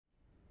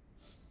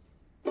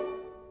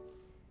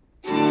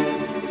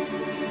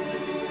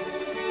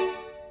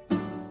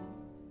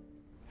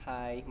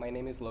my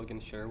name is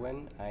Logan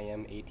Sherwin. I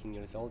am 18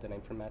 years old and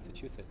I'm from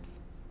Massachusetts.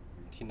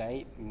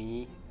 Tonight,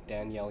 me,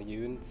 Danielle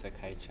Yoon,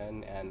 Sakai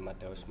Chen, and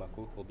Mateusz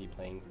Makuk will be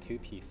playing two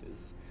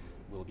pieces.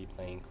 We'll be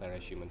playing Clara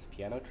Schumann's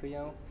Piano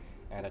Trio,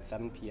 and at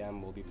 7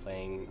 p.m. we'll be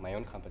playing my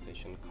own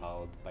composition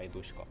called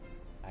Bailushko.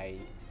 I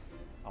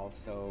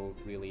also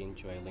really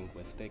enjoy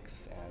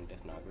linguistics and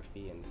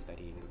ethnography and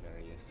studying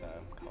various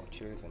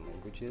cultures and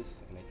languages,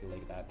 and I feel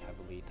like that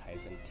heavily ties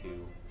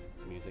into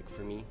music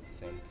for me,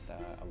 since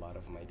a lot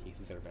of my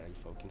pieces are very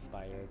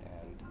folk-inspired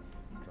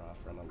and draw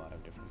from a lot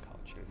of different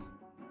cultures.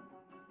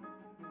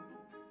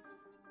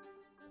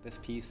 This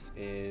piece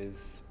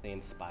is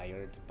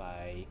inspired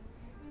by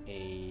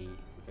a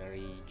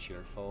very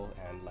cheerful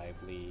and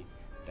lively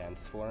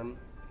dance form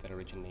that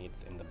originates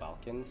in the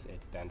Balkans.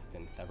 It's danced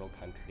in several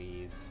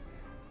countries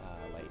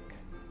like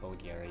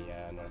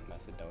Bulgaria, North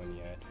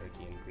Macedonia,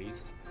 Turkey, and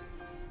Greece.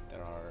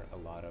 There are a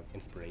lot of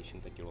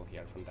inspirations that you will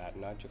hear from that,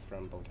 not just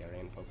from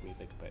Bulgarian folk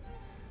music, but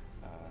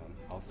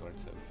all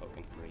sorts of folk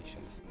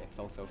inspirations. It's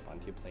also fun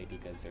to play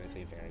because there's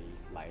a very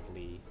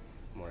lively,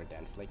 more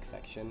dance-like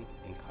section,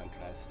 in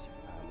contrast,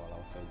 while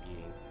also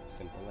being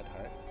simple at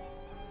heart.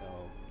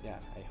 So yeah,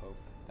 I hope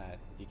that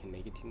you can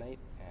make it tonight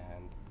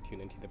and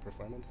tune into the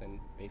performance, and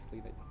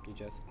basically that you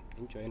just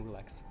enjoy and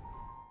relax.